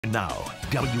Now,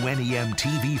 WNEM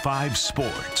TV5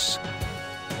 Sports.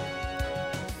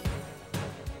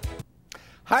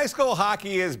 High school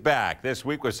hockey is back this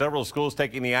week with several schools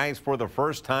taking the ice for the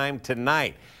first time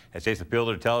tonight. As Jason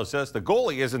Fielder tells us, the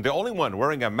goalie isn't the only one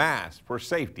wearing a mask for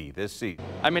safety this season.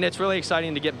 I mean, it's really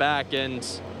exciting to get back, and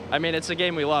I mean, it's a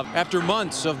game we love. After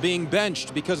months of being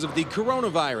benched because of the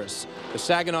coronavirus, the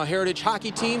Saginaw Heritage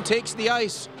hockey team takes the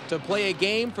ice to play a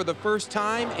game for the first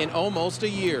time in almost a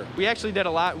year. We actually did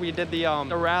a lot. We did the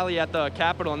rally at the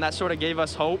Capitol, and that sort of gave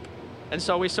us hope. And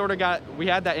so we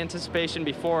had that anticipation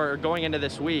before going into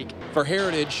this week. For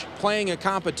Heritage, playing a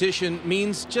competition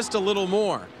means just a little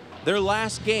more. Their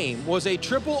last game was a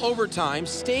triple overtime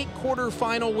state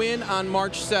quarterfinal win on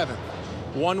March 7th.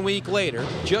 1 week later,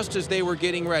 just as they were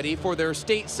getting ready for their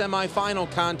state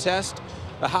semifinal contest,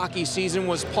 the hockey season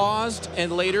was paused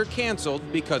and later canceled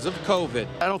because of COVID.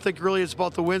 I don't think really it's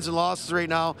about the wins and losses right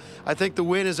now. I think the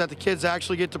win is that the kids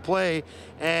actually get to play,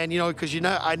 and because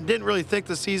I didn't really think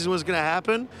the season was going to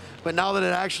happen, but now that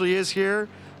it actually is here,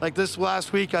 like this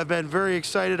last week, I've been very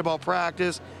excited about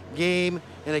practice, game,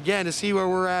 and again to see where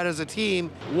we're at as a team.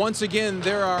 Once again,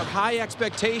 there are high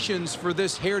expectations for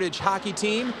this Heritage hockey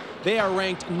team. They are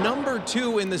ranked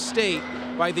 #2 in the state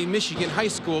by the Michigan High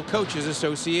School Coaches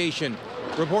Association.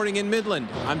 Reporting in Midland,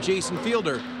 I'm Jason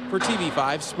Fielder for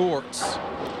TV5 Sports.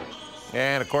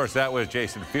 And of course, that was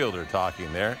Jason Fielder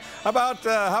talking there. How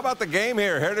about the game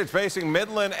here? Heritage facing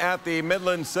Midland at the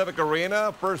Midland Civic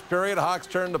Arena. First period, Hawks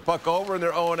turn the puck over in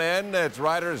their own end. It's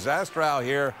Ryder Zastrow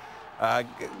here.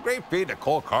 Great feed to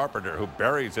Cole Carpenter, who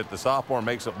buries it. The sophomore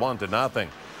makes it 1-0.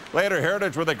 Later,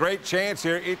 Heritage with a great chance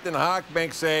here. Ethan Hawk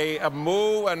makes a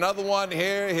move. Another one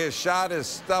here. His shot is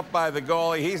stuffed by the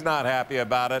goalie. He's not happy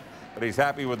about it, but he's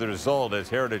happy with the result as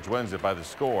Heritage wins it by the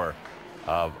score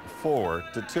of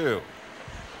 4-2.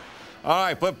 All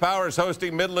right, Flip Powers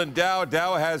hosting Midland Dow.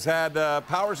 Dow has had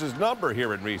Powers' number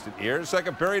here in recent years.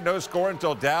 Second period, no score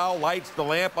until Dow lights the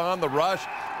lamp on the rush.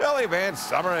 Billy Van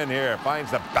Sumeren here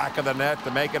finds the back of the net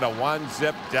to make it a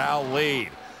 1-zip Dow lead.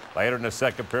 Later in the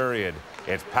second period,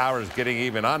 it's Powers getting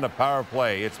even on the power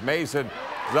play. It's Mason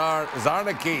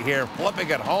Zarnicki here flipping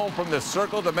it home from the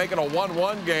circle to make it a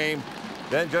 1-1 game.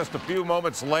 Then just a few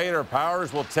moments later,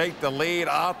 Powers will take the lead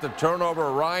off the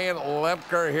turnover. Ryan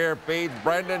Lemker here feeds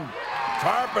Brendan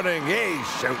Tarpening. He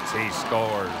shoots, he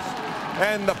scores.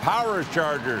 And the Powers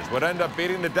Chargers would end up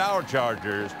beating the Dow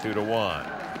Chargers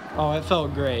 2-1. Oh, it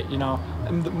felt great,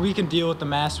 We can deal with the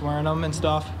mask wearing them and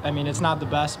stuff. I mean, it's not the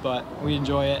best, but we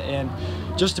enjoy it. And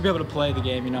just to be able to play the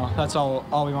game, that's all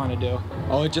we want to do.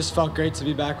 Oh, it just felt great to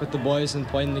be back with the boys and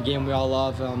playing the game we all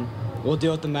love. We'll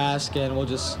deal with the mask, and we'll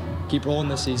just keep rolling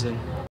this season.